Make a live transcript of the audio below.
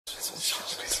This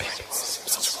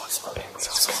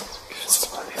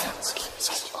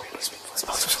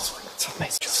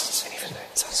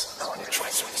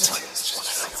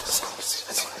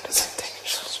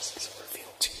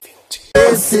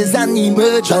is an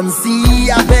emergency,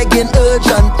 I beg an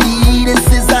urgently. This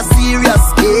is a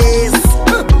serious case.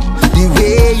 The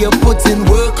way you put in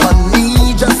work on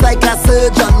me, just like a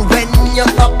surgeon when you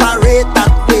operate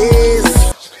that ways.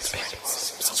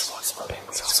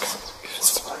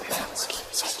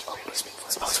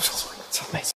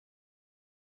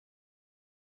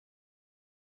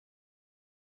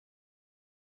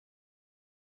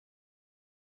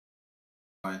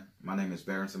 My name is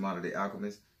Baron Samada the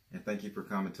Alchemist, and thank you for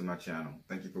coming to my channel.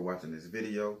 Thank you for watching this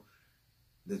video.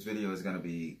 This video is going to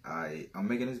be, I'm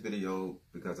making this video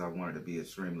because I wanted to be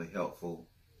extremely helpful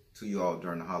to you all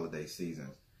during the holiday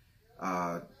seasons.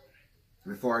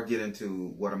 Before I get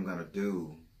into what I'm going to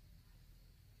do,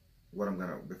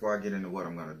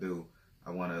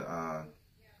 I want to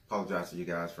apologize to you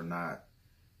guys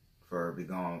for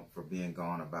being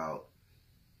gone about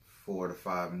 4 to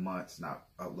 5 months, not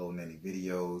uploading any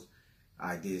videos.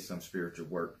 I did some spiritual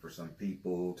work for some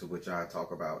people, to which I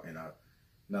talk about in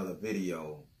another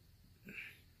video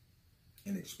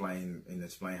and explain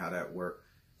how that worked,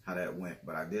 how that went.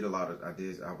 But I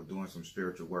was doing some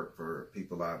spiritual work for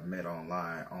people I've met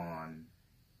online on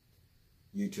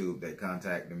YouTube. They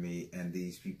contacted me, and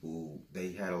these people,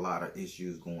 they had a lot of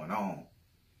issues going on.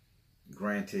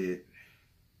 Granted,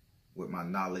 with my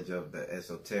knowledge of the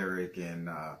esoteric, and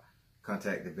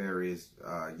contacted various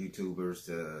YouTubers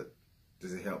to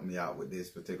help me out with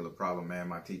this particular problem, and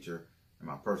my teacher and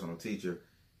my personal teacher,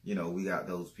 you know, we got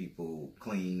those people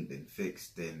cleaned and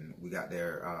fixed, and we got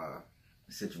their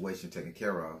situation taken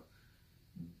care of.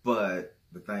 But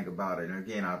the thing about it, and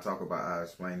again, I'll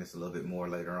explain this a little bit more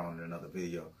later on in another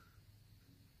video,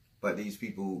 but these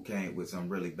people came with some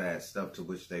really bad stuff, to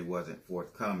which they wasn't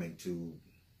forthcoming to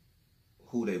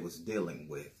who they was dealing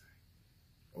with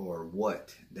or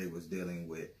what they was dealing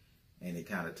with. And it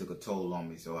kind of took a toll on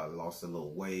me. So I lost a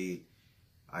little weight.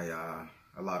 A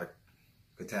lot of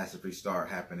catastrophes start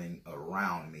happening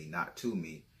around me, not to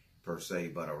me per se,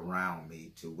 but around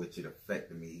me, to which it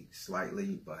affected me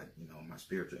slightly. But, you know, my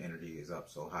spiritual energy is up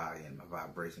so high, and my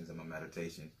vibrations and my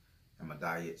meditation and my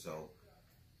diet. So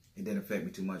it didn't affect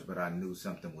me too much, but I knew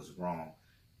something was wrong.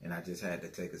 And I just had to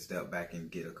take a step back and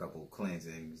get a couple of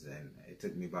cleansings. And it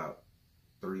took me about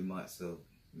 3 months of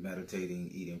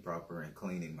meditating, eating proper, and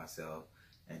cleaning myself,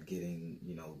 and getting,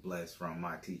 you know, blessed from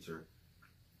my teacher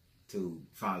to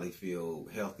finally feel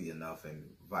healthy enough and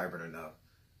vibrant enough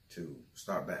to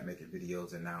start back making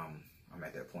videos. And now I'm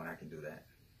at that point I can do that.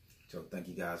 So thank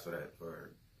you guys for that,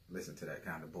 for listening to that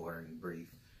kind of boring, brief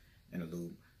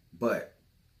interlude. But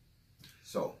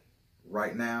so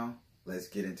right now, let's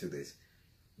get into this.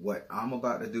 What I'm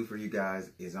about to do for you guys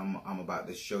is I'm about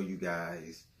to show you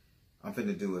guys. I'm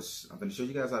finna show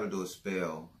you guys how to do a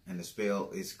spell, and the spell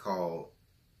is called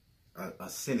a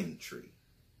sinning tree.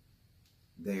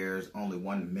 There's only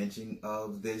one mention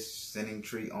of this sinning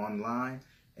tree online,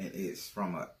 and it's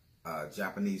from a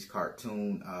Japanese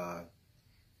cartoon,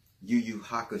 Yu Yu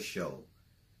Hakusho,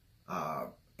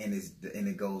 and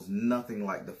it goes nothing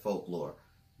like the folklore.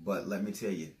 But let me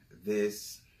tell you,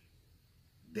 this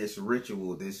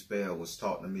ritual, this spell was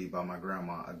taught to me by my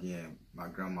grandma. Again, my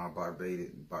grandma,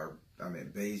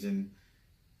 Bayesian,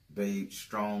 babe,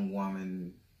 strong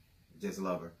woman, just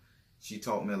love her. She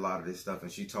taught me a lot of this stuff,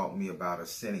 and she taught me about a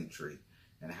sinning tree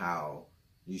and how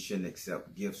you shouldn't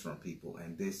accept gifts from people.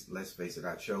 And this, let's face it,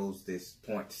 I chose this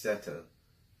poinsettia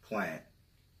plant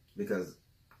because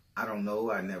I don't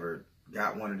know, I never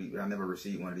got one of these, I never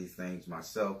received one of these things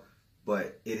myself,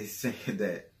 but it is saying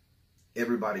that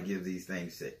everybody gives these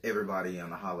things to everybody on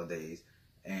the holidays.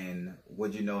 And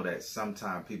would you know that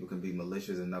sometimes people can be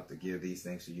malicious enough to give these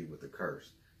things to you with a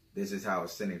curse? This is how a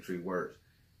sinning tree works.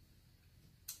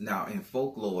 Now, in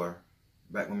folklore,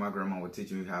 back when my grandma would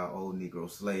teach me how old Negro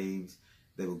slaves,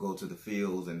 they would go to the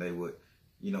fields and they would,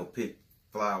 you know, pick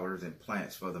flowers and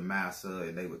plants for the massa,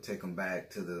 and they would take them back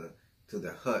to the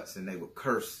huts, and they would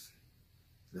curse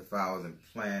the flowers and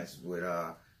plants with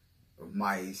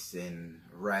mice and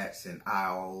rats and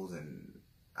owls and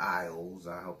owls.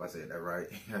 I hope I said that right.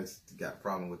 I got a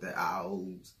problem with that.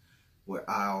 Owls, with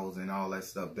owls and all that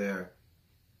stuff there,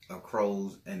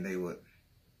 crows, and they would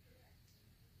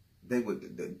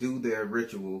do their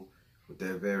ritual with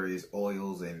their various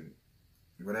oils and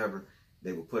whatever.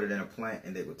 They would put it in a plant,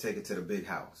 and they would take it to the big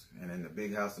house. And in the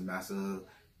big house, the master,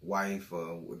 wife,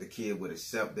 the kid would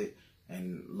accept it,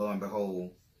 and lo and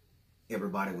behold,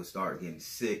 everybody would start getting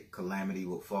sick. Calamity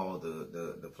would fall.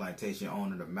 The plantation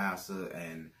owner, the master,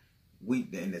 and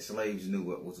and the slaves knew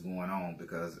what was going on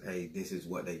because, hey, this is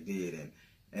what they did.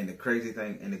 And the crazy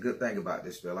thing, and the good thing about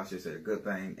this spell, I should say the good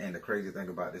thing and the crazy thing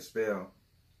about this spell,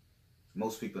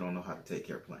 most people don't know how to take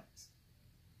care of plants.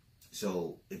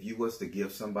 So if you was to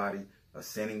give somebody a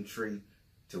sinning tree,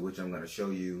 to which I'm going to show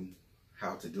you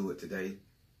how to do it today,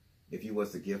 if you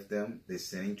was to gift them this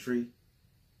sinning tree,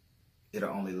 it'll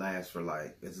only last for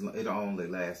it'll only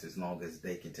last as long as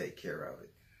they can take care of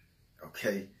it.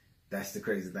 Okay? That's the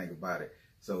crazy thing about it.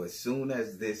 So as soon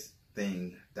as this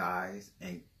thing dies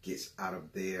and gets out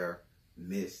of their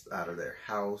midst, out of their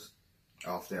house,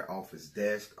 off their office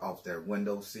desk, off their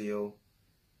windowsill,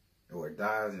 or it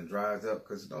dies and dries up,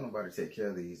 because don't nobody take care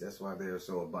of these. That's why they're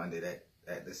so abundant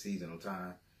at the seasonal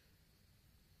time.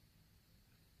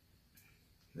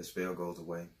 The spell goes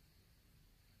away.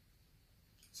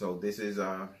 So this is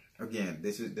again,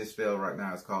 this spell right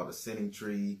now is called a sinning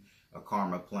tree, a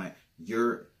karma plant.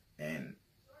 And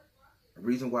the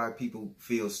reason why people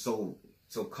feel so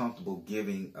comfortable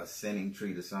giving a sinning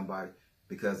tree to somebody,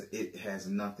 because it has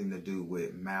nothing to do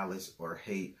with malice or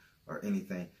hate or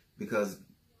anything, because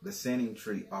the sinning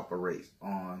tree operates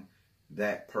on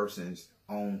that person's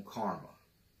own karma.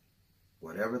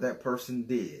 Whatever that person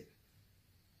did,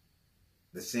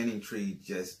 the sinning tree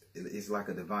just is like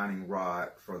a divining rod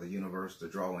for the universe to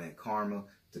draw in karma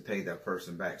to pay that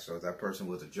person back. So if that person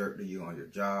was a jerk to you on your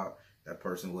job, that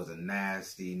person was a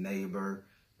nasty neighbor,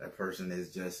 that person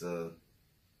is just an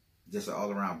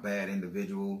all-around bad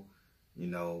individual, you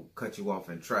know, cut you off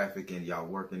in traffic and y'all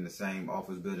work in the same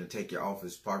office building, take your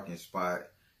office parking spot,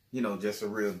 you know, just a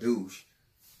real douche.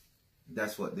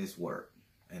 That's what this worked.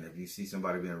 And if you see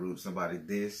somebody being rude to somebody,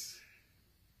 this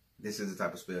is the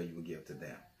type of spell you would give to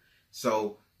them.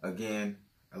 So again,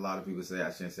 a lot of people say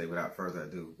I shouldn't say without further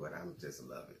ado, but I just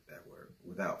love it, that word.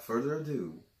 Without further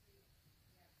ado,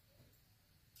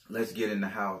 let's get into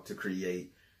how to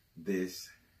create this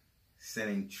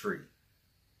sinning tree.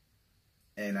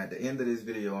 And at the end of this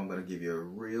video, I'm going to give you a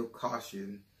real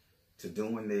caution to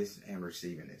doing this and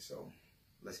receiving it. So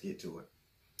let's get to it.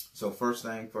 So first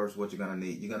thing first, what you're going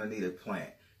to need a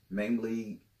plant.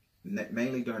 Mainly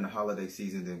during the holiday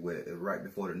season and right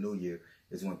before the new year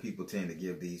is when people tend to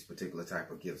give these particular type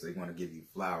of gifts. They want to give you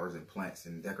flowers and plants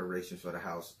and decorations for the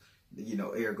house. You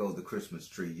know, ergo the Christmas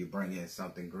tree. You bring in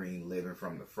something green living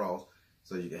from the frost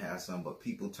so you can have some. But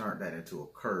people turn that into a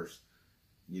curse,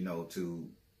 you know, to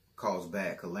cause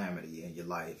bad calamity in your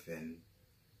life. And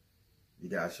you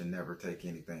guys should never take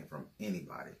anything from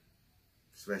anybody,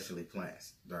 especially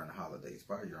plants during the holidays.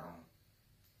 Buy your own.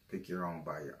 Pick your own,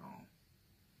 buy your own.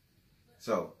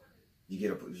 So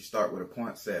you start with a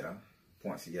poinsettia. I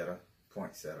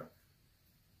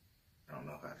don't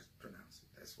know how to pronounce it.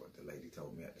 That's what the lady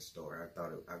told me at the store.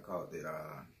 I called it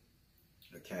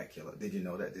a cat killer. Did you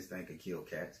know that this thing can kill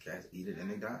cats? Cats eat it and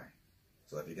they die.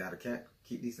 So if you got a cat,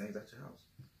 keep these things at your house.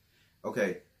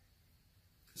 Okay.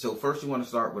 So first you want to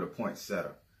start with a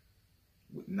poinsettia.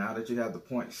 Now that you have the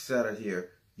poinsettia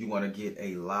here, you want to get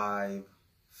a live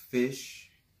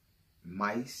fish,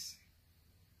 mice,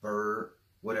 bird,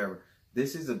 whatever.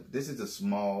 This is a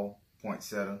small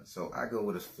poinsettia, so I go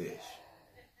with a fish.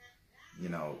 You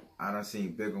know, I done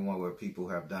seen bigger one where people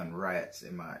have done rats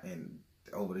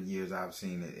over the years. I've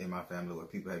seen it in my family where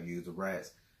people have used the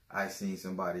rats. I've seen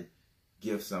somebody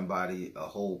give somebody a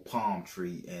whole palm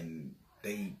tree and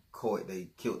they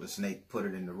killed the snake, put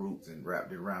it in the roots and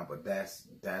wrapped it around. But that's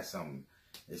something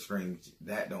extreme.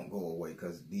 That don't go away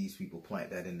because these people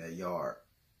plant that in their yard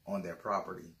on their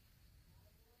property.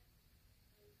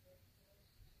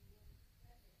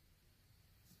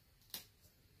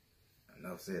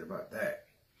 Enough said about that.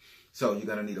 So you're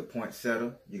going to need a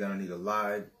poinsettia. You're going to need a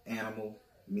live animal,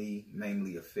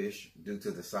 namely a fish, due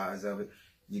to the size of it.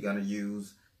 You're going to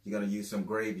use some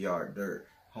graveyard dirt.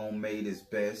 Homemade is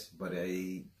best, but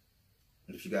if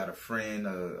you got a friend,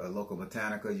 a local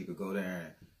botanica, you could go there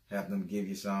and have them give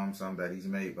you some that he's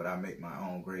made. But I make my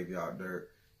own graveyard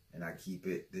dirt, and I keep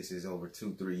it. This is over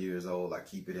 2-3 years old. I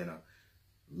keep it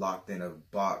locked in a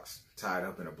box, tied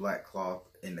up in a black cloth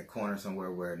in the corner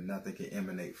somewhere where nothing can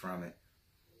emanate from it.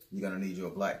 You're going to need your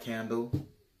black candle.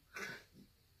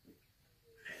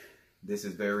 This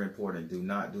is very important. Do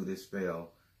not do this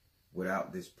spell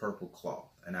without this purple cloth.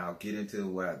 And I'll get into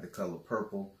why the color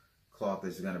purple cloth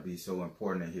is going to be so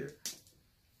important in here.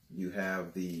 You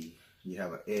have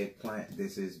an eggplant.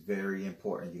 This is very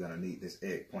important. You're going to need this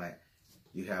eggplant.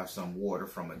 You have some water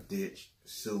from a ditch,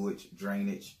 sewage,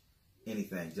 drainage,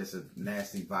 anything, just a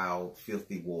nasty, vile,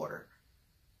 filthy water.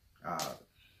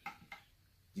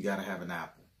 You got to have an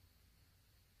apple.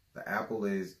 The apple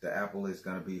is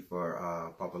going to be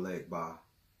for Papa Legba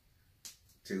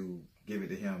to give it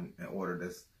to him in order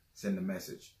to send the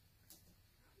message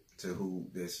to who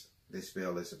this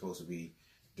spell is supposed to be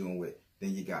doing with.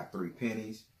 Then you got 3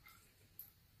 pennies.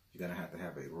 You're going to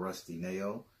have a rusty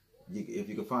nail. If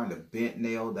you can find a bent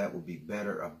nail, that would be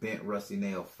better. A bent rusty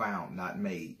nail, found, not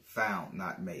made. Found,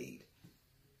 not made.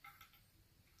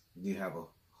 You have a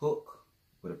hook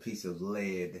with a piece of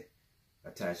lead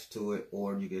attached to it,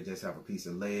 or you could just have a piece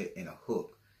of lead and a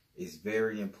hook. It's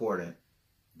very important.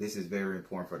 This is very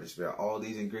important for the spell. All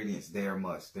these ingredients, they are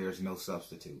must. There's no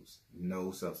substitutes.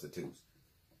 No substitutes.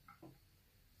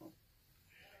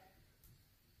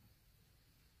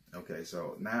 Okay,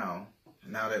 so now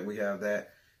that we have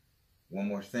that, one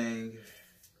more thing,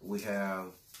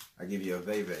 I give you a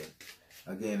veve.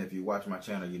 Again, if you watch my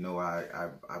channel, you know I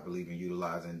believe in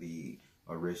utilizing the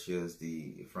orishas,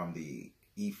 from the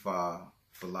Ifa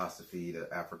philosophy, the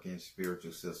African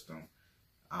spiritual system.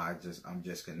 I'm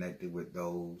just connected with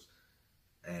those,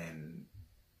 and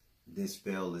this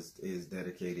spell is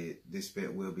dedicated. This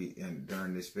spell will be, and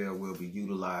during this spell we'll be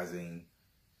utilizing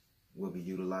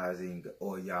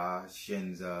Oya,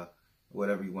 Shenza,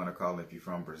 whatever you want to call it. If you're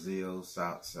from Brazil,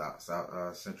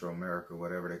 Central America,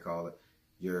 whatever they call it,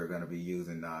 you're going to be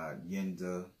using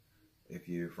Yenza. If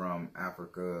you're from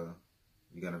Africa,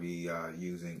 you're going to be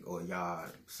using Oya.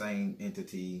 Same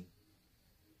entity,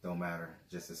 don't matter,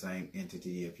 just the same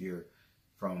entity. If you're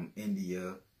from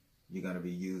India, you're going to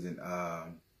be using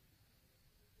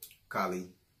Kali.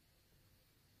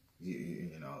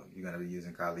 You know, you're going to be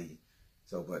using Kali.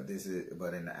 So, but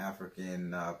in the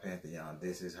African pantheon,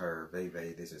 this is her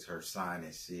veve, this is her sign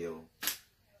and seal.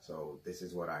 So this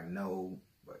is what I know,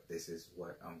 but this is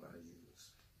what I'm going to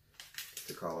use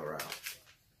to call her out.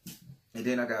 And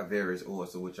then I got various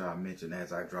oils, which I'll mention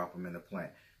as I drop them in the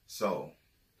plant. So,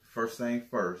 first thing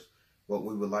first, what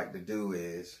we would like to do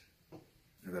is,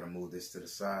 I'm going to move this to the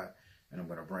side, and I'm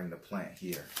going to bring the plant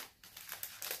here.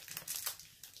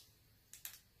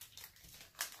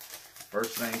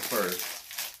 First thing first,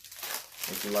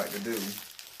 what you like to do,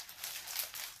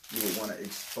 you would want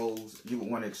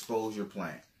to expose your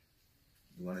plant.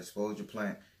 You want to expose your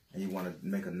plant, and you want to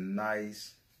make a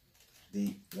nice,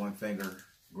 deep 1-finger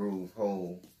groove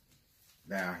hole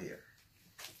down here.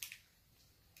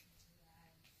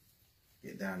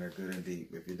 Get down there good and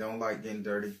deep. If you don't like getting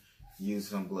dirty, use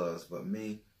some gloves. But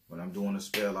me, when I'm doing a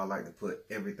spell, I like to put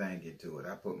everything into it.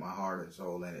 I put my heart and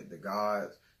soul in it. The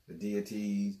gods, the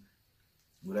deities,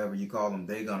 whatever you call them,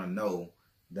 they're going to know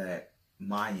that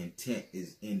my intent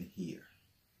is in here.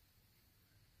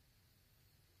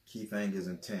 Key thing is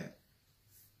intent.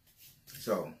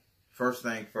 So, first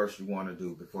thing first you want to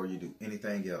do before you do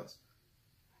anything else,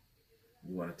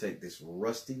 you want to take this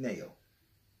rusty nail.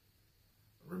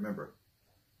 Remember,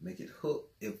 make it hook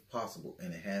if possible,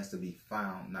 and it has to be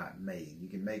found, not made. You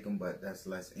can make them, but that's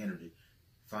less energy.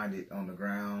 Find it on the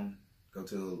ground. Go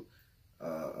to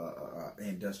an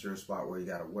industrial spot where you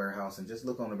got a warehouse, and just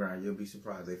look on the ground. You'll be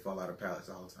surprised. They fall out of pallets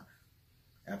all the time.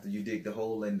 After you dig the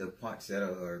hole in the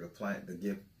poinsettia or the plant,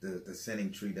 the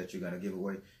sending tree that you're going to give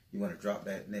away, you want to drop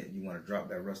that net. You want to drop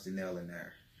that rusty nail in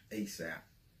there ASAP.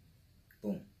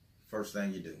 Boom. First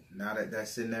thing you do. Now that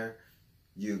that's in there,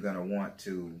 you're gonna want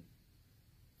to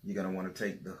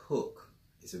take the hook.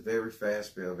 It's a very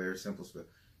fast spell, very simple spell.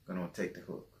 You're gonna want to take the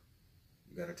hook.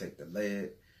 You gotta take the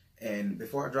lead. And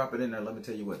before I drop it in there, let me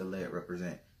tell you what the lead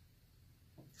represents.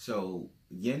 So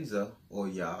Yenza or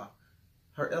Ya,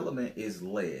 her element is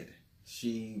lead.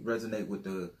 She resonates with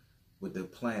the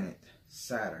planet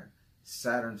Saturn.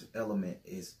 Saturn's element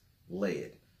is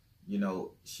lead. You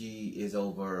know, she is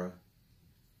over,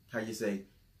 how you say,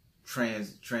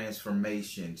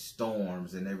 transformation,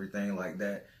 storms, and everything like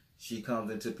that. She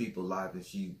comes into people's lives and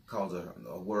she calls a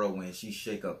whirlwind. She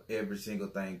shake up every single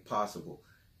thing possible,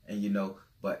 and you know,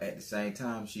 but at the same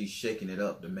time, she's shaking it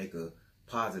up to make a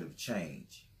positive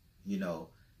change. You know,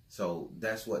 so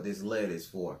that's what this lead is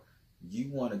for.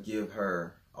 You want to give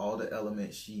her all the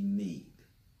elements she needs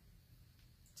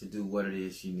to do what it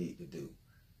is she needs to do.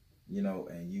 You know,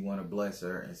 and you want to bless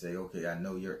her and say, okay, I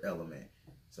know your element.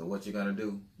 So what you're going to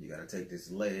do, you got to take this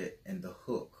lead and the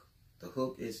hook. The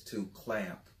hook is to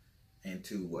clamp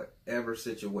into whatever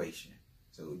situation.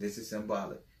 So this is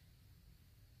symbolic.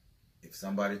 If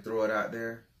somebody throw it out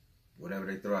there, whatever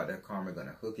they throw out there, karma going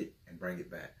to hook it and bring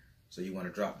it back. So you want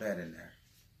to drop that in there.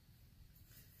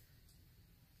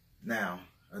 Now,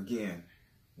 again,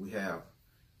 you're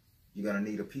going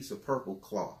to need a piece of purple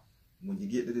cloth. When you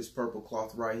get to this purple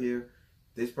cloth right here,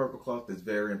 this purple cloth is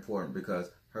very important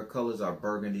because her colors are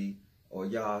burgundy, or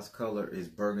Ya's color is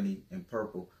burgundy and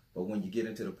purple. But when you get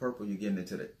into the purple, you're getting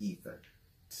into the ether.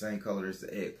 Same color as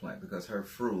the eggplant, because her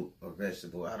fruit or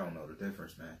vegetable, I don't know the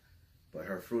difference, man. but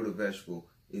her fruit or vegetable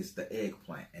is the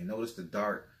eggplant. And notice the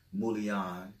dark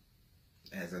mullion,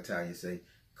 as Italians say,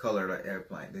 color of the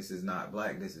eggplant. This is not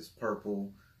black. This is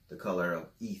purple, the color of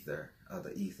ether, of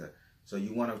the ether. So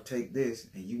you want to take this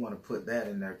and you want to put that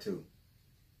in there too.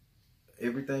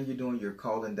 Everything you're doing, you're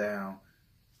calling down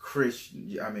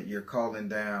you're calling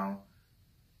down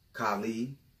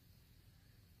Kali,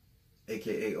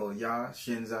 aka Oya,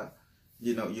 Shinza.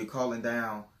 You know, you're calling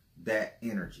down that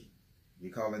energy.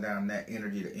 You're calling down that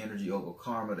energy, the energy over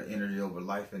karma, the energy over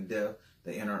life and death,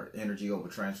 the energy over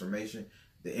transformation,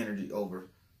 the energy over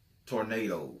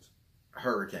tornadoes,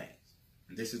 hurricanes.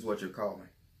 This is what you're calling.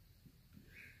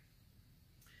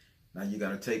 Now you're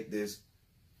going to take this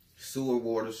sewer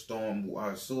water, storm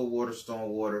water,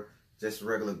 just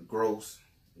regular gross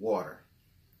water.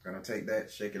 Going to take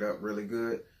that, shake it up really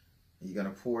good, and you're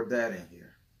going to pour that in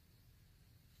here.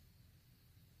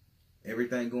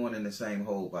 Everything going in the same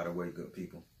hole, by the way, good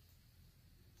people.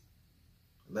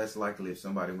 Less likely if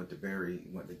somebody went to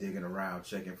digging around,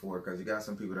 checking for it, because you got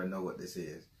some people that know what this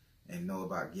is and know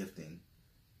about gifting.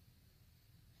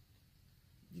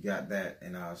 You got that,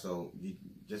 and so you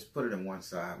just put it in one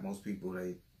side. Most people,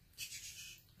 they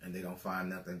don't find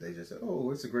nothing. They just say,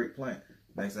 oh, it's a great plant.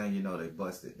 Next thing you know, they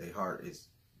bust it. Their heart is,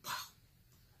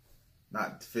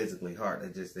 not physically heart,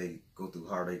 they go through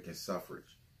heartache and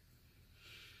suffrage.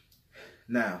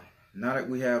 Now that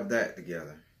we have that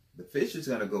together, the fish is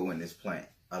going to go in this plant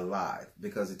alive,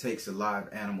 because it takes a live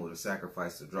animal to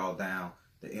sacrifice to draw down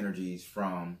the energies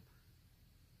from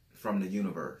the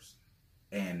universe.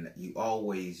 And you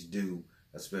always do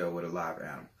a spell with a live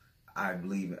animal. I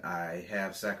believe I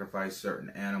have sacrificed certain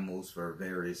animals for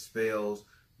various spells,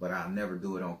 but I'll never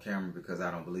do it on camera because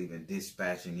I don't believe in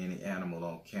dispatching any animal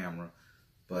on camera.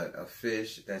 But a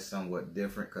fish, that's somewhat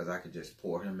different, because I could just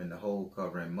pour him in the hole,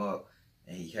 cover him up,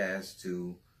 and he has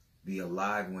to be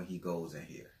alive when he goes in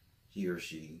here. He or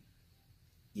she,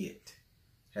 it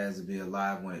has to be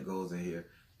alive when it goes in here,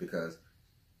 because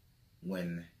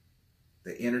when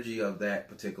the energy of that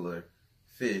particular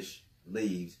fish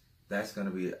leaves, that's going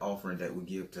to be an offering that we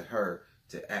give to her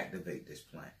to activate this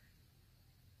plant.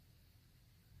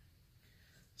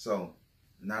 So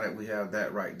now that we have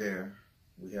that right there,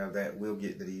 we have that, we'll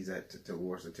get to these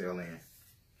towards the tail end.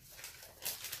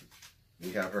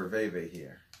 We have her Veve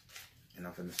here. And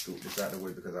I'm going to scoop this out of the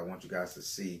way because I want you guys to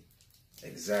see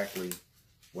exactly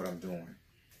what I'm doing.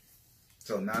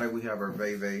 So now that we have our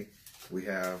Veve, we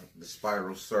have the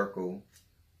spiral circle,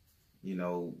 you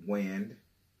know, wind,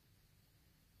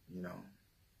 you know,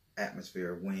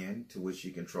 atmosphere, wind, to which she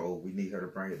controls. We need her to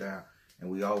bring it down. And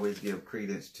we always give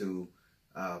credence to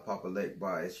Papa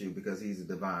Legba Eshu, because he's a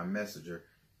divine messenger.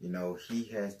 You know, he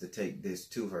has to take this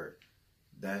to her.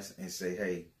 And say,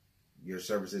 hey, your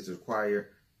service is required,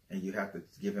 and you have to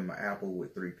give him an apple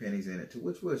with 3 pennies in it, to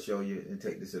which we'll show you and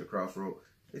take this to the crossroad.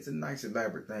 It's a nice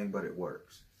elaborate thing, but it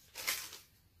works.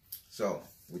 So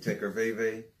we take our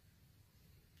Veve,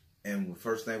 and the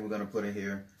first thing we're going to put in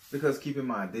here, because keep in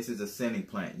mind, this is a sinning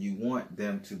plant. You want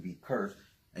them to be cursed,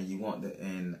 and you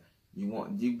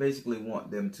basically want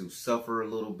them to suffer a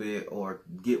little bit or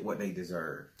get what they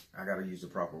deserve. I got to use the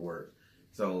proper words.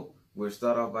 So we'll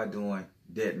start off by doing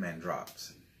Dead Man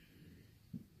Drops.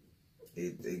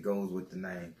 It goes with the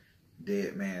name,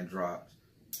 Dead Man Drops.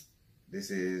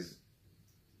 These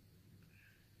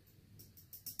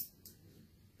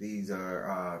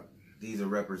are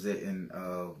representing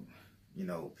you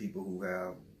know, people who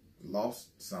have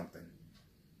lost something,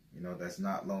 you know, that's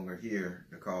not longer here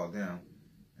to call them.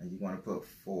 And you want to put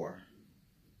 4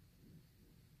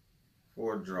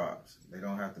 drops. They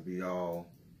don't have to be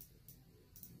all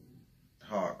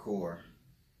hardcore.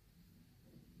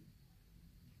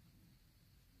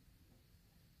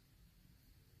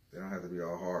 They don't have to be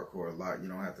all hardcore. You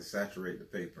don't have to saturate the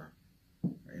paper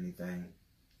or anything.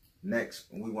 Next,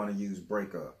 we want to use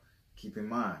Breakup. Keep in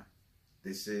mind,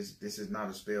 this is not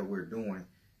a spell we're doing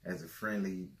as your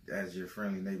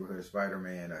friendly neighborhood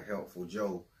Spider-Man, a helpful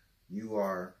Joe. You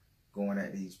are going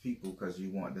at these people because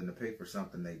you want them to pay for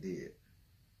something they did.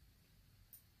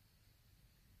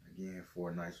 Again,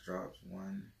 4 nice drops.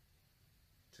 1,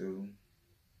 2,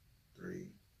 3,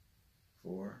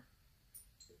 4.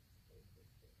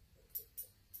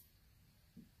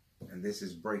 And this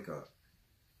is breakup.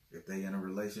 If they in a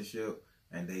relationship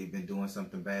and they've been doing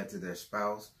something bad to their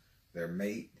spouse, their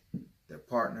mate, their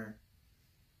partner,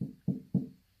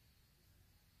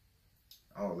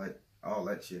 all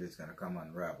that shit is gonna come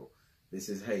unraveled. This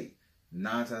is hate.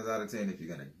 9 times out of 10, if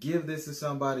you're gonna give this to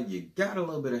somebody, you got a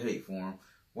little bit of hate for them.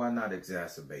 Why not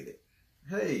exacerbate it?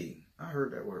 Hey, I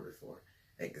heard that word before.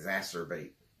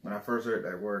 Exacerbate. When I first heard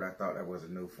that word, I thought that was a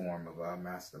new form of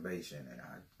masturbation, and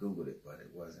I Googled it, but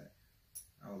it wasn't.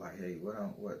 I was like, hey,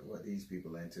 what these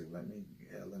people into? Let me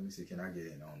see. Can I get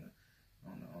in on the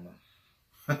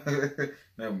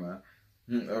never mind.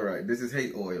 All right, this is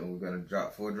hate oil. We're gonna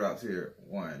drop 4 drops here.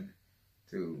 1,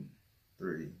 2,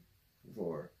 3,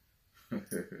 4.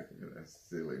 That's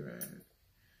silly, man.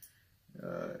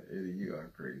 Eddie, you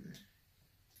are crazy.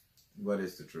 But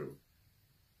it's the truth.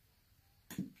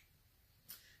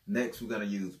 Next, we're gonna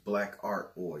use black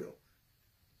art oil.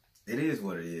 It is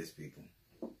what it is, people.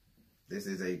 This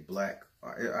is a black.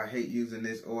 I hate using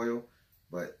this oil,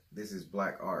 but this is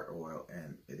black art oil,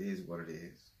 and it is what it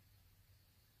is.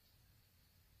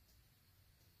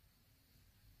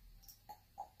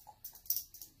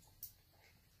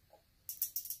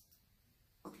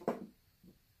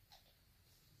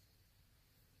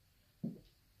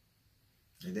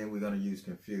 And then we're going to use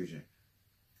confusion.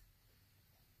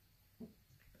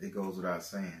 It goes without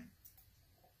saying,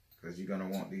 because you're going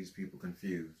to want these people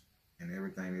confused in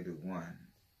everything they do. 1,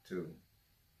 2,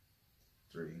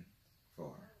 3,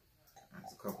 4.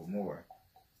 That's a couple more.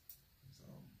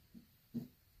 So,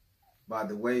 by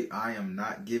the way, I am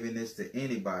not giving this to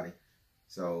anybody.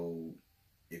 So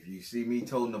if you see me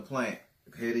toting a plant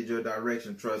headed your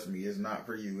direction, trust me, it's not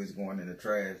for you. It's going in the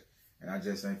trash. And I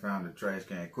just ain't found the trash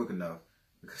can quick enough,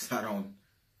 because I don't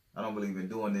believe in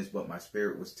doing this, but my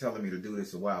spirit was telling me to do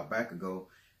this a while back ago.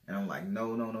 And I'm like,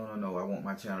 no. I want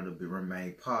my channel to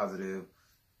remain positive,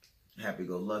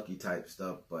 happy-go-lucky type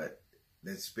stuff. But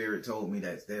the spirit told me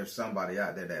that there's somebody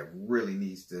out there that really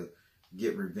needs to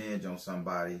get revenge on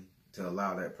somebody, to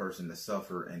allow that person to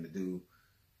suffer and to do,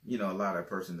 allow that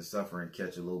person to suffer and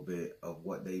catch a little bit of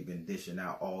what they've been dishing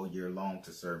out all year long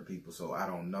to certain people. So I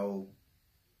don't know.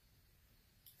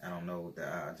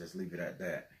 I'll just leave it at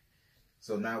that.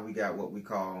 So now we got what we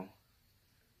call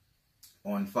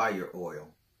on fire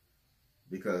oil,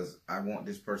 because I want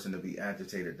this person to be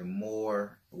agitated. The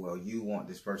more, you want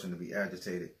this person to be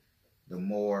agitated, the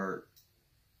more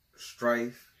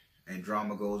strife and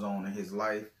drama goes on in his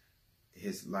life.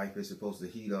 His life is supposed to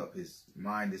heat up. His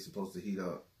mind is supposed to heat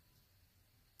up.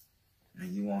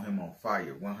 And you want him on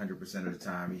fire 100% of the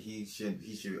time. He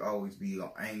should always be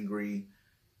angry,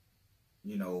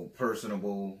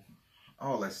 personable,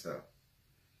 all that stuff.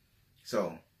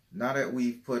 So now that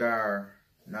we've put our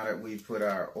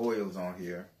oils on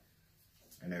here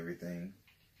and everything,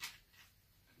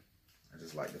 I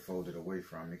just like to fold it away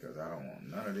from me, because I don't want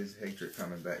none of this hatred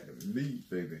coming back to me,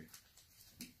 baby.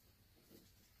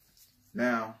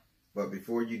 Now, but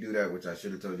before you do that, which I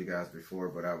should have told you guys before,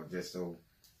 but I was just so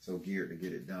geared to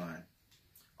get it done.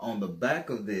 On the back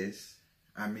of this,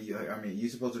 you're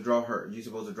supposed to draw her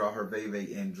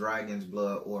Veve in dragon's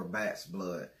blood or bat's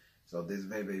blood. So this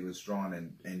Veve was drawn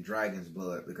in dragon's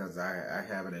blood, because I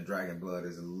have it in dragon blood.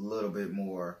 It's a little bit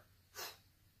more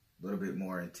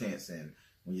intense. And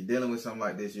when you're dealing with something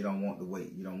like this, you don't want the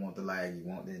weight, you don't want the lag, you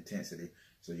want the intensity.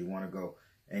 So you want to go.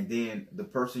 And then the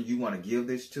person you want to give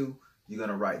this to, you're going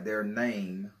to write their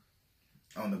name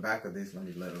on the back of this. Let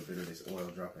me let a bit of this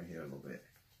oil drop in here a little bit.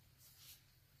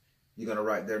 You're gonna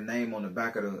write their name on the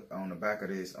back of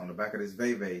this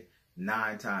Veve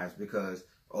 9 times, because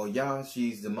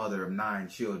she's the mother of 9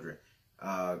 children.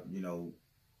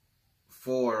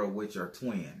 4 of which are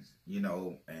twins.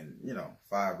 And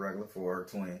 5 regular, 4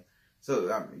 twin.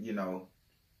 So you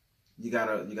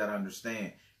gotta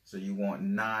understand. So you want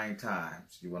 9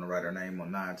 times. You want to write her name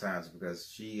on 9 times,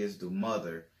 because she is the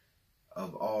mother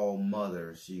of all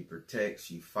mothers. She protects,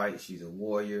 she fights, she's a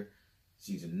warrior,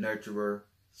 she's a nurturer.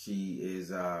 She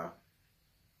is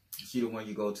she the one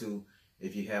you go to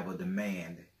if you have a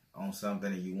demand on something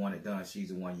and you want it done. She's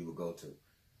the one you would go to.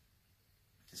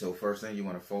 So first thing, you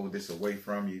want to fold this away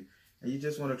from you, and you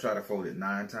just want to try to fold it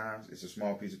 9 times. It's a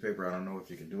small piece of paper. I don't know if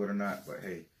you can do it or not, but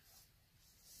hey,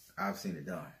 I've seen it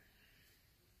done.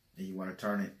 And you want to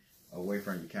turn it away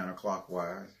from you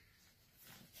counterclockwise.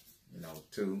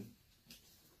 2,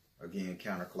 again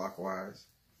counterclockwise.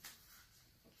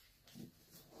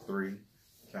 3,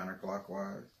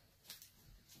 counterclockwise.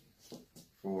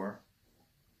 4,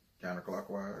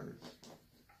 counterclockwise.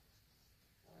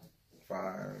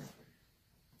 5,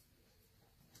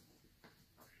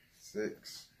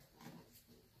 6.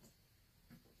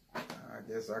 I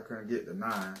guess I couldn't get the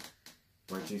 9,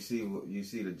 but you see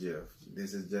the gif.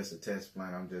 This is just a test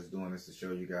plan. I'm just doing this to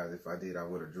show you guys. If I did, I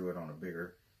would have drew it on a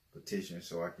bigger petition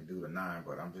so I can do the 9,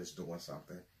 but I'm just doing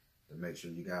something to make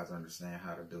sure you guys understand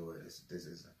how to do it. This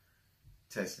is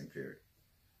a testing period.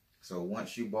 So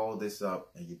once you ball this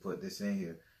up and you put this in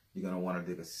here, you're going to want to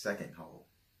dig a second hole,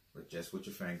 but just with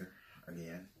your finger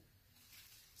again.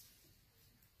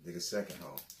 dig a second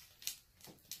hole.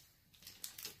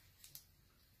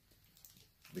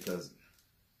 Because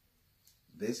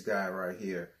this guy right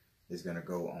here is going to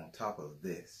go on top of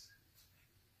this.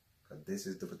 Because this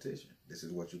is the petition. This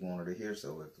is what you wanted to hear.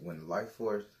 So when the life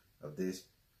force of this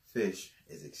fish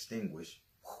is extinguished,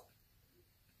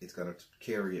 it's going to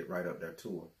carry it right up there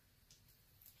to her.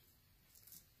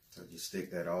 So you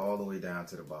stick that all the way down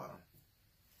to the bottom.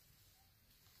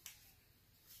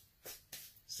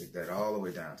 Stick that all the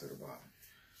way down to the bottom.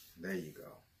 There you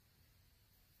go.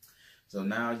 So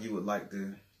now you would like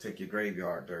to take your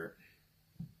graveyard dirt.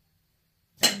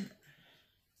 And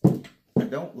I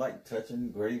don't like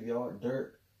touching graveyard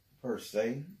dirt per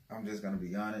se. I'm just going to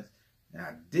be honest. Now,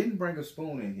 I didn't bring a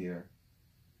spoon in here,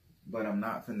 but I'm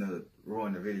not finna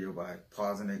ruin the video by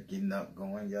pausing it, getting up,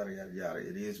 going, yada, yada, yada.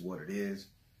 It is what it is.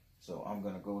 So I'm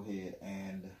going to go ahead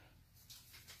and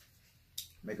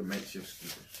make a makeshift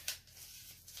skewer.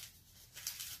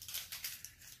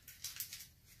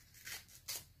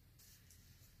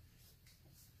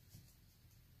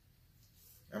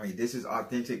 I mean, this is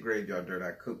authentic graveyard dirt.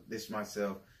 I cooked this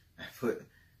myself.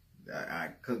 I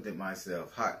cooked it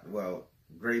myself.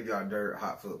 Graveyard dirt,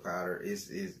 hot foot powder. It's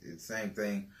the same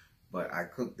thing, but I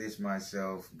cooked this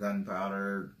myself.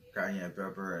 Gunpowder, cayenne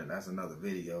pepper, and that's another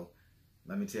video.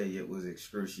 Let me tell you, it was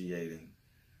excruciating.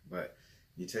 But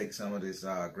you take some of this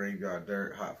graveyard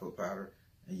dirt, hot foot powder,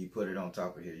 and you put it on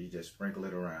top of here. You just sprinkle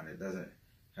it around. It doesn't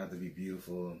have to be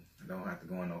beautiful. It don't have to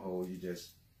go in no hole. You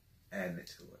just add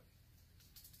it to it.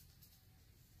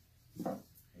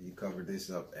 And you cover this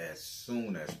up as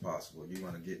soon as possible. You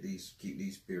want to keep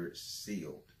these spirits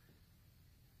sealed.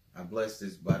 I blessed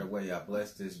this, by the way, I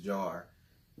blessed this jar.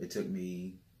 It took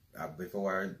me,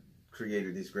 before I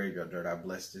created this graveyard dirt, I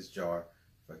blessed this jar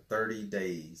for 30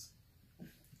 days.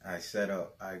 I set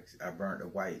up, I burnt a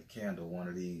white candle, one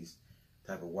of these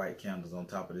type of white candles on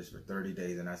top of this for 30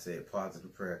 days. And I said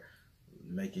positive prayer,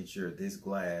 making sure this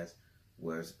glass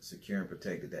was secure and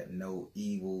protected, that no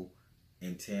evil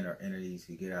intent or entities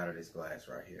could get out of this glass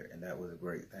right here. And that was a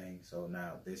great thing. So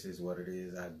now this is what it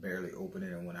is. I barely open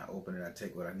it, and when I open it, I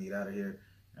take what I need out of here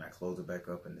and I close it back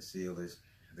up, and the seal is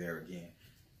there again.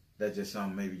 That's just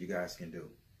something maybe you guys can do.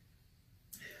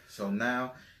 So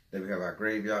now that we have our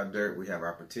graveyard dirt, we have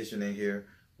our petition in here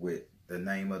with the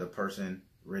name of the person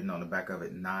written on the back of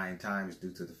it 9 times,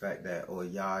 due to the fact that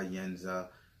Oya Yenza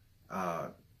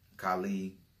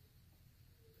Kali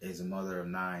is a mother of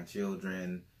 9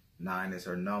 children. 9 is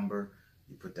her number.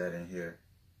 You put that in here.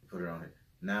 You put it on it.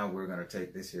 Now we're going to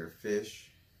take this here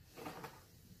fish.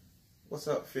 What's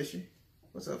up, fishy?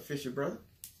 What's up, fishy brother?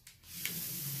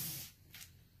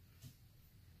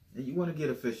 And you want to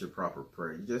get a fish a proper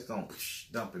prayer. You just don't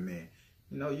dump him in.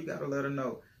 You know, you got to let her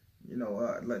know. You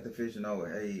know, let the fish know,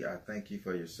 hey, I thank you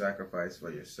for your sacrifice,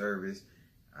 for your service.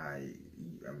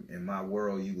 In my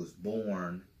world, you was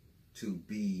born to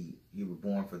be, you were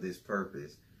born for this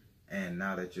purpose. And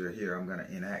now that you're here, I'm going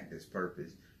to enact this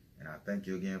purpose. And I thank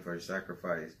you again for your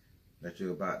sacrifice that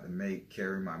you're about to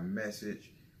carry my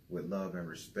message with love and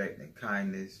respect and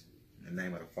kindness. In the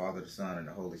name of the Father, the Son, and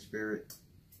the Holy Spirit.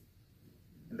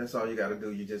 And that's all you got to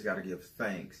do. You just got to give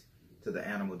thanks to the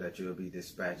animal that you'll be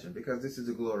dispatching, because this is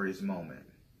a glorious moment.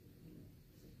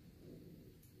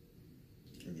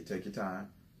 And you take your time.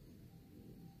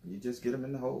 And you just get them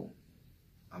in the hole.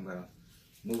 I'm going to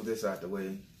move this out the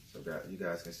way, so you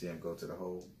guys can see him go to the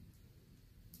hole.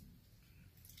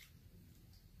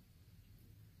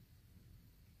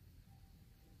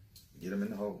 Get him in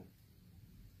the hole.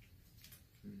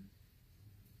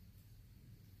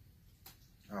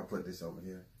 I'll put this over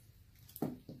here.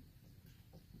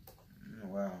 Oh,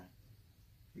 wow.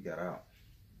 He got out.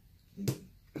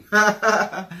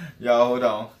 Y'all, hold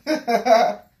on.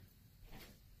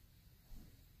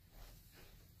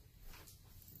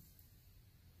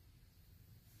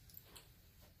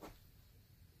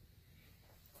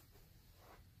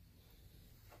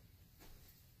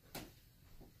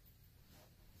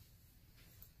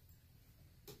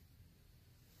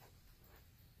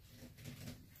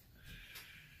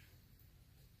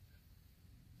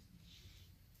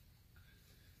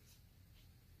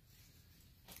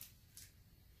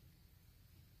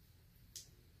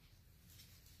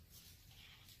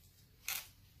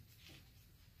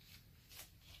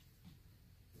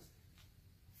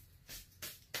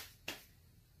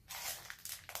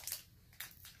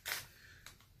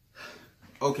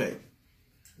 Okay,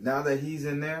 now that he's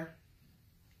in there,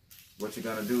 what you're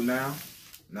gonna do now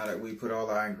that we put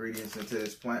all our ingredients into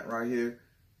this plant right here,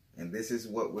 and this is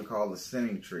what we call a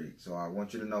sinning tree. So I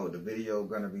want you to know the video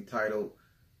gonna be titled,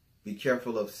 "Be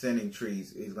careful of sinning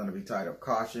trees." It's gonna be titled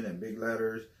 "Caution" in big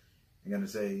letters, I'm going to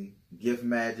say gift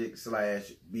magic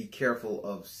 / be careful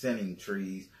of sinning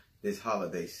trees this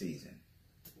holiday season.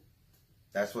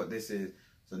 That's what this is.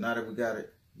 So now that we got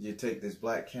it, you take this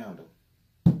black candle.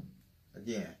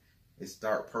 Again, it's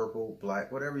dark purple,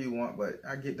 black, whatever you want, but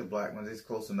I get the black ones. It's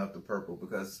close enough to purple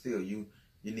because still you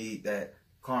need that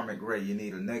karmic ray. You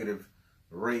need a negative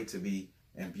ray to be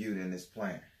imbued in this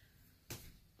plant.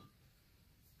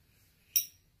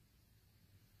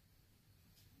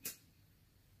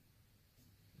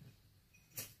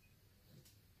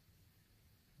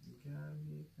 You got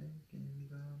me thinking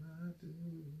about I do.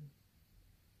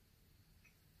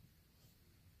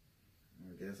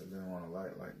 I guess I didn't want to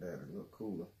light it like that. It looked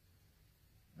cooler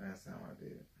last time I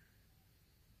did it.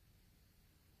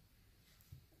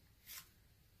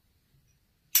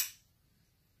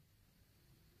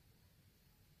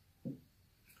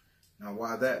 Now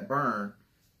while that burn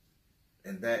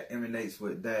and that emanates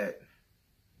with that,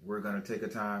 we're going to take a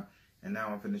time, and now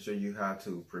I'm going to show you how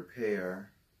to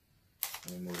prepare.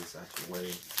 Let me move this out your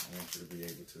way. I want you to be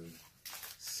able to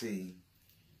see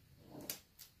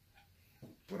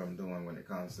what I'm doing when it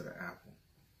comes to the apple.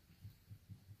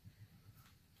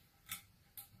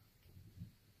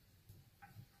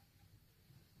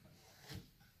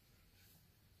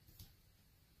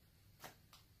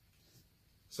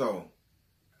 So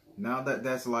now that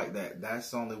that's like that,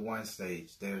 that's only one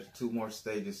stage. There's 2 more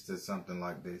stages to something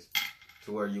like this,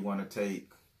 to where you want to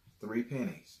take 3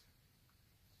 pennies.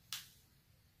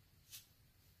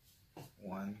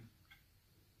 1,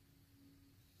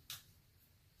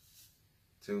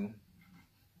 2,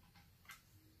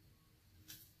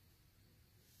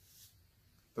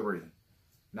 3.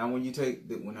 Now when you take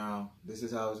the, now this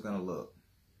is how it's gonna look.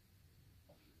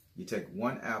 You take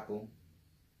 1 apple,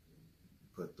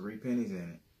 put 3 pennies in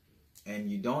it, and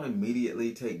you don't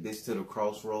immediately take this to the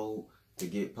crossroad to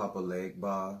get Papa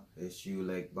Legba, Eshu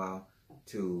Legba,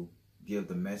 to give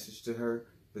the message to her,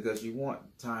 because you want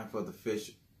time for the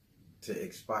fish to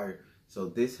expire. So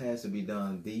this has to be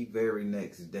done the very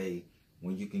next day,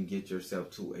 when you can get yourself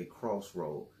to a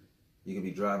crossroad. You can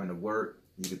be driving to work,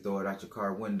 you can throw it out your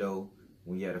car window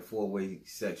when you're at a 4-way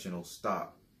sectional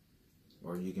stop.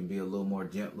 Or you can be a little more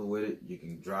gentle with it. You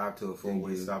can drive to a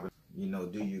 4-way stop, you know,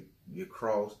 do your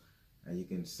cross, and you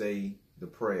can say the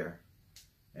prayer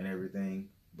and everything.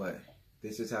 But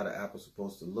this is how the apple's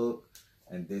supposed to look,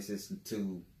 and this is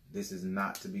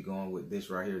not to be going with this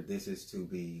right here. This is to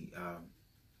be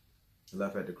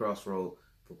left at the crossroad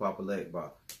for Papa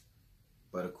Legba.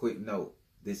 But a quick note,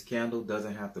 this candle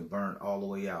doesn't have to burn all the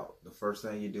way out. The first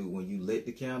thing you do when you lit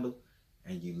the candle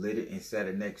and you lit it and set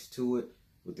it next to it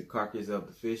with the carcass of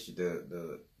the fish,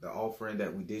 the offering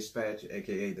that we dispatch,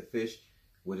 aka the fish,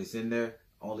 what is in there,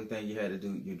 only thing you had to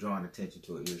do, you're drawing attention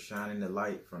to it. You're shining the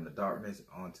light from the darkness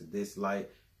onto this light,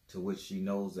 to which she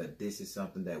knows that this is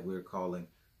something that we're calling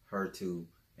her to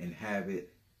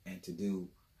inhabit and to do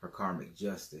her karmic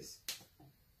justice.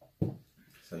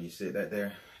 So you sit that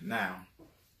there. Now,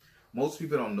 most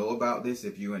people don't know about this.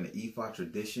 If you're in the Ifa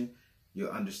tradition,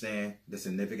 you'll understand the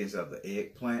significance of the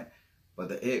eggplant. But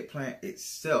the eggplant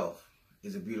itself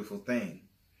is a beautiful thing.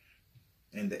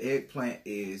 And the eggplant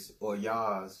is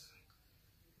Oya's,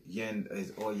 Yinza,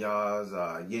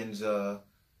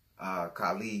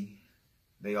 Kali.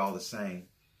 They all the same.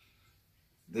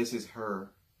 This is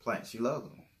her plant. She loves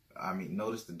them. I mean,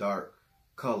 notice the dark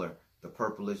color, the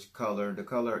purplish color, the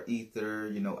color ether,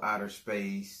 you know, outer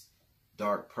space,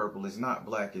 dark purple. It's not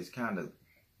black. It's kind of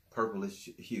purplish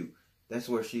hue. That's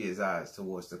where she is eyes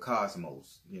towards the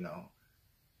cosmos, you know,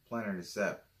 planet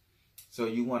itself. So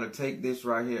you want to take this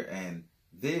right here, and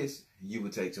this you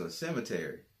would take to a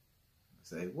cemetery.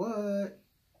 Say, what?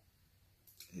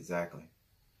 Exactly.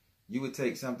 You would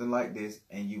take something like this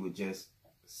and you would just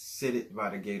sit it by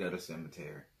the gate of the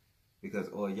cemetery, because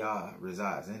Oya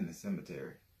resides in the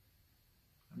cemetery.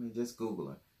 I mean, just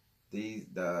Google it. The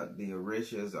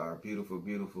Orishas are beautiful,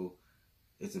 beautiful.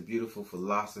 It's a beautiful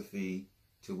philosophy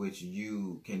to which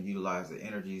you can utilize the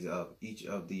energies of each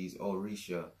of these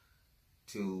Orisha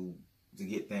to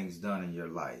get things done in your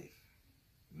life.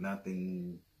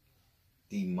 Nothing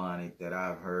demonic that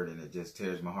I've heard, and it just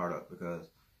tears my heart up, because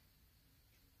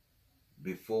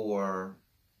before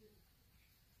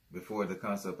the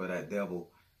concept of that devil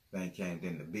thing came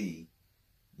into be,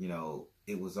 you know,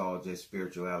 it was all just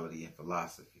spirituality and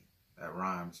philosophy. That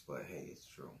rhymes, but hey, it's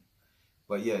true.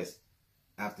 But yes,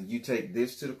 after you take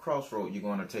this to the crossroad, you're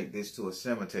going to take this to a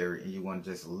cemetery, and you want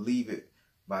to just leave it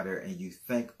by there, and you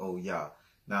thank Oya.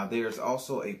 Now, there's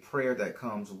also a prayer that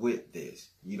comes with this.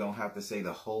 You don't have to say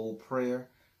the whole prayer.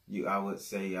 I would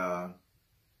say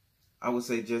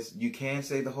just, you can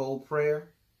say the whole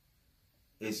prayer,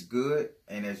 it's good.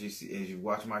 And as you see, as you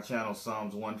watch my channel,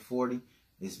 Psalms 140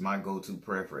 is my go-to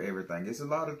prayer for everything. There's a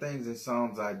lot of things in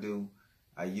Psalms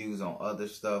I use on other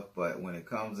stuff, but when it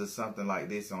comes to something like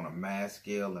this on a mass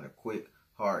scale and a quick,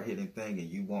 hard-hitting thing, and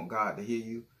you want God to hear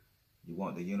you, you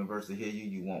want the universe to hear you,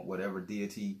 you want whatever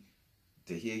deity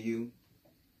to hear you,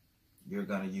 you're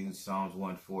going to use Psalms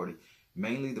 140.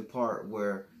 Mainly the part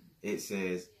where it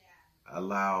says,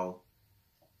 allow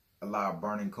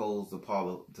burning coals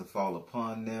to fall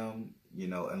upon them, you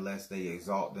know, unless they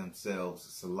exalt themselves,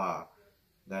 Salah.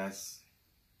 That's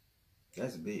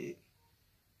big.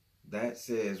 That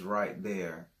says right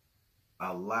there,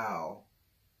 allow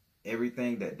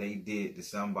everything that they did to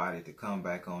somebody to come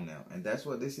back on them. And that's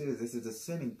what this is. This is a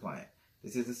sinning plant.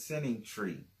 This is a sinning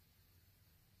tree.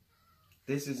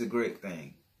 This is a great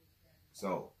thing.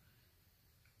 So,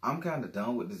 I'm kind of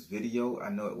done with this video. I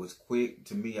know it was quick.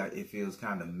 To me, it feels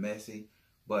kind of messy.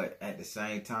 But at the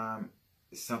same time,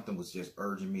 something was just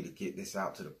urging me to get this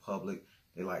out to the public.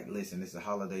 They're like, listen, it's a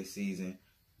holiday season.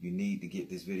 You need to get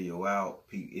this video out.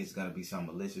 It's going to be some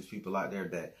malicious people out there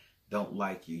that don't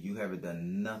like you. You haven't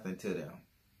done nothing to them.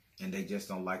 And they just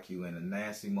don't like you. And a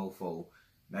nasty mofo,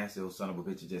 nasty old son of a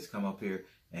bitch just come up here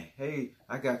and, hey,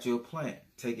 I got you a plant.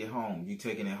 Take it home. You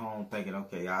taking it home thinking,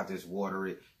 okay, I'll just water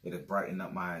it. It'll brighten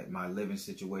up my living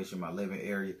situation, my living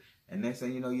area. And next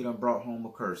thing you know, you done brought home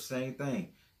a curse. Same thing.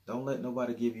 Don't let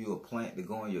nobody give you a plant to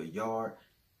go in your yard.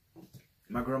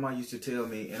 My grandma used to tell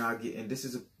me, and this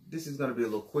is going to be a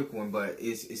little quick one, but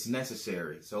it's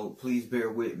necessary. So please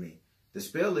bear with me. The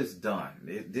spell is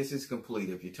done. This is complete.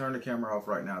 If you turn the camera off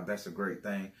right now, that's a great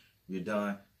thing. You're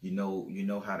done. You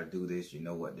know how to do this. You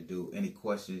know what to do. Any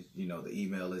questions, you know, the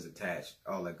email is attached,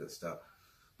 all that good stuff.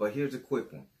 But here's a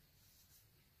quick one.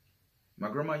 My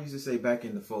grandma used to say back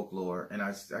in the folklore, and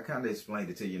I kind of explained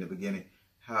it to you in the beginning,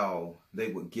 how they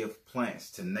would give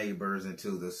plants to neighbors and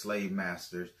to the slave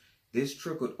masters. This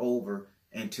trickled over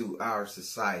into our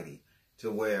society to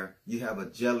where you have a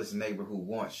jealous neighbor who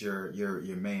wants your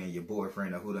man, your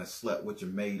boyfriend, or who done slept with your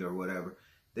maid or whatever.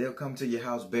 They'll come to your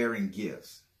house bearing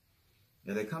gifts.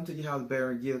 If they come to your house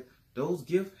bearing gifts, those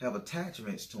gifts have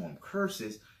attachments to them,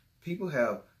 curses. People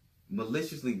have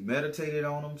maliciously meditated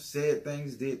on them, said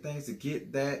things, did things to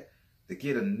get that, to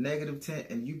get a negative tint,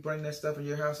 and you bring that stuff in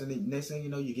your house, and the next thing you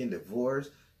know, you're getting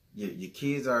divorced. Your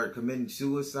kids are committing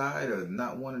suicide or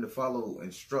not wanting to follow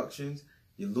instructions.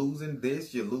 You're losing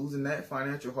this, you're losing that,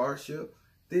 financial hardship.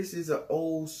 This is an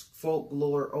old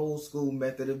folklore, old school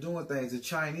method of doing things. The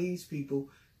Chinese people,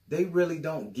 they really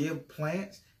don't give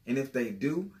plants. And if they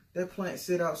do, that plant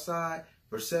sit outside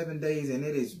for 7 days and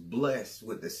it is blessed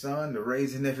with the sun, the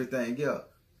rays, and everything else.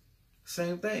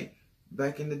 Same thing.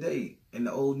 Back in the day, in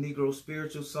the old Negro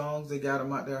spiritual songs, they got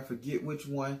them out there. I forget which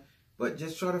one. But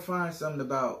just try to find something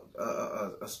about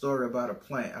a story about a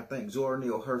plant. I think Zora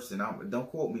Neale Hurston. Don't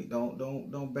quote me.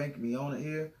 Don't bank me on it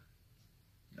here.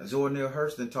 Zora Neale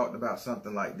Hurston talked about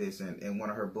something like this in one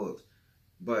of her books.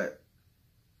 But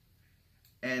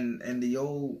and the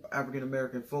old African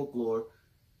American folklore,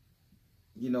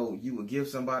 you know, you would give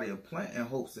somebody a plant in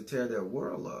hopes to tear their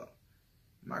world up.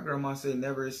 My grandma said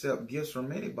never accept gifts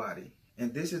from anybody,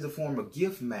 and this is a form of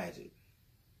gift magic.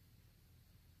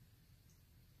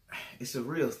 It's a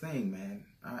real thing, man.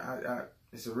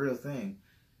 It's a real thing.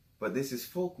 But this is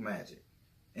folk magic.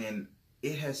 And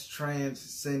it has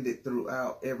transcended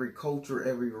throughout every culture,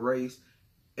 every race,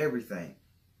 everything.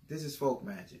 This is folk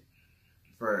magic.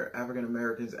 For African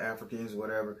Americans, Africans,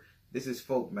 whatever, this is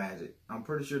folk magic. I'm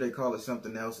pretty sure they call it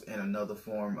something else in another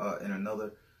form, in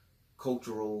another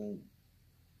cultural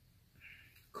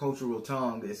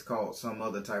tongue. It's called some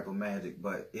other type of magic.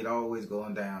 But it always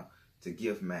going down to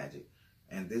gift magic.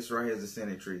 And this right here is a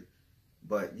sinning tree.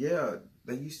 But yeah,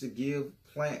 they used to give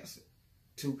plants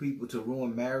to people to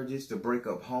ruin marriages, to break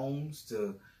up homes,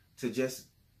 to just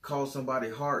cause somebody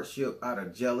hardship out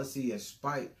of jealousy and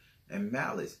spite and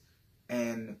malice.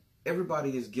 And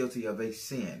everybody is guilty of a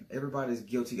sin. Everybody is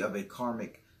guilty of a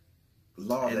karmic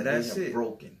law that they have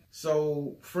broken.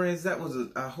 So friends,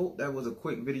 I hope that was a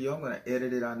quick video. I'm going to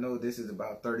edit it. I know this is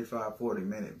about 35-40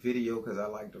 minute video because I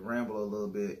like to ramble a little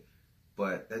bit.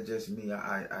 But that's just me.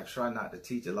 I try not to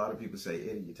teach. A lot of people say,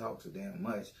 Eddie, you talk too damn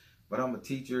much. But I'm a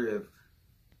teacher.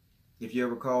 If you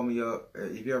ever call me up,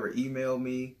 if you ever email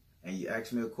me and you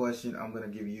ask me a question, I'm going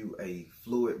to give you a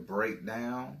fluid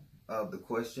breakdown of the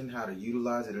question, how to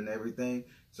utilize it and everything,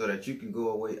 so that you can go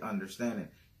away understanding.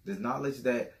 The knowledge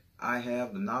that I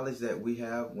have, the knowledge that we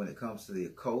have when it comes to the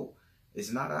occult,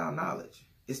 it's not our knowledge.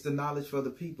 It's the knowledge for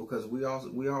the people, because we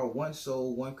are one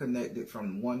soul, one connected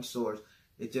from one source.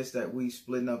 It's just that we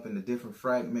splitting up into different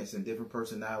fragments and different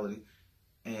personality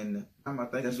And I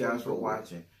thank you guys for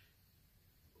watching.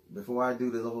 Before I do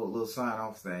the little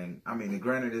sign-off thing, I mean,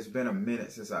 granted, it's been a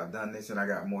minute since I've done this, and I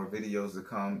got more videos to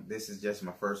come. This is just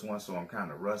my first one, so I'm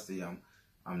kind of rusty.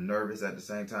 I'm nervous at the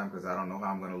same time because I don't know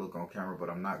how I'm going to look on camera, but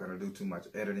I'm not going to do too much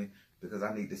editing because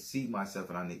I need to see myself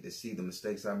and I need to see the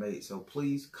mistakes I made. So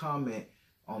please comment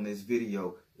on this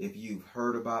video if you've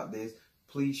heard about this.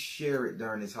 Please share it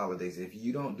during these holidays. If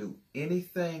you don't do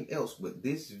anything else with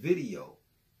this video,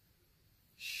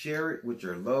 share it with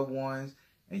your loved ones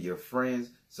and your friends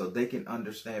so they can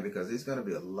understand, because there's going to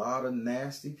be a lot of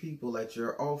nasty people at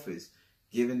your office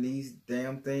giving these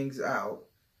damn things out.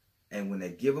 And when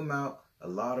they give them out, a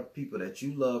lot of people that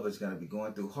you love is going to be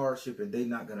going through hardship and they're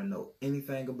not going to know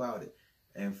anything about it.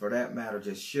 And for that matter,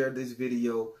 just share this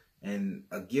video. And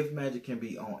a gift magic can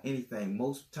be on anything.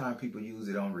 Most time people use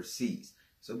it on receipts.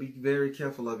 So be very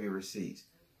careful of your receipts.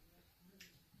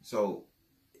 So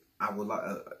I would like,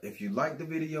 if you like the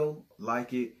video,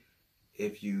 like it.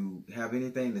 If you have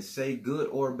anything to say, good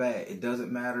or bad, it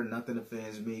doesn't matter. Nothing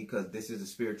offends me because this is a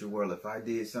spiritual world. If I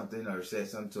did something or said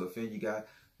something to offend you guys,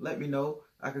 let me know.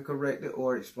 I could correct it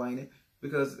or explain it,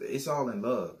 because it's all in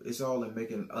love. It's all in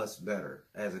making us better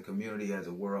as a community, as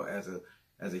a world,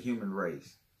 as a human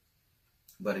race.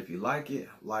 But if you like it,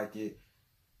 like it.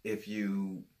 If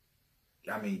you,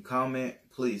 comment,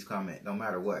 please comment. No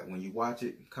matter what. When you watch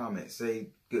it, comment.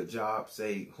 Say good job.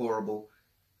 Say horrible.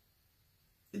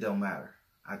 It don't matter.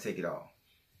 I take it all.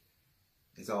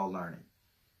 It's all learning.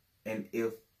 And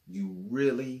if you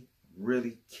really,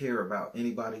 really care about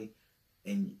anybody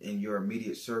in your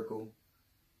immediate circle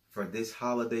for this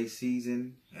holiday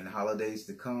season and holidays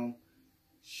to come,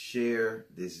 share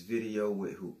this video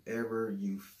with whoever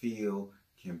you feel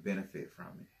can benefit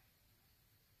from it.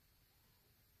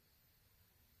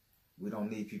 We don't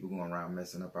need people going around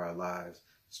messing up our lives,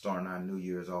 starting our New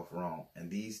Year's off wrong. And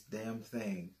these damn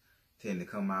things tend to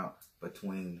come out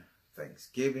between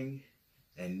Thanksgiving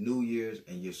and New Year's,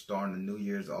 and you're starting the New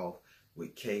Year's off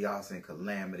with chaos and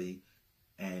calamity.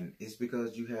 And it's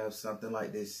because you have something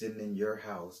like this sitting in your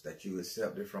house that you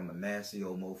accepted from a nasty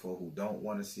old mofo who don't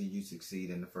want to see you succeed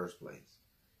in the first place.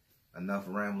 Enough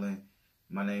rambling.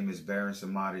 My name is Baron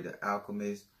Samadi, the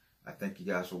Alchemist. I thank you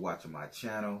guys for watching my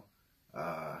channel.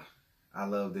 I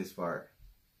love this part.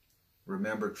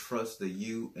 Remember, trust the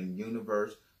you and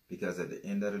universe, because at the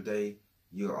end of the day,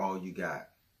 you're all you got.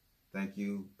 Thank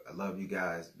you. I love you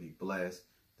guys. Be blessed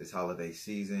this holiday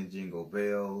season. Jingle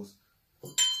bells.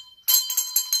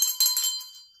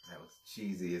 That was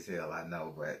cheesy as hell, I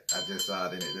know, but I just saw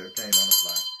it and it just came on the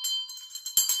fly.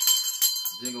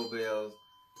 Jingle bells.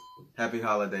 Happy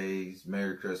holidays.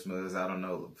 Merry Christmas. I don't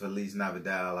know. Feliz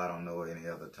Navidad. I don't know any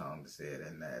other tongue to say it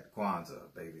in that.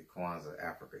 Kwanzaa, baby. Kwanzaa.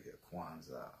 Africa here.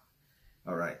 Kwanzaa.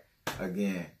 All right.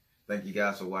 Again, thank you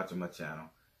guys for watching my channel.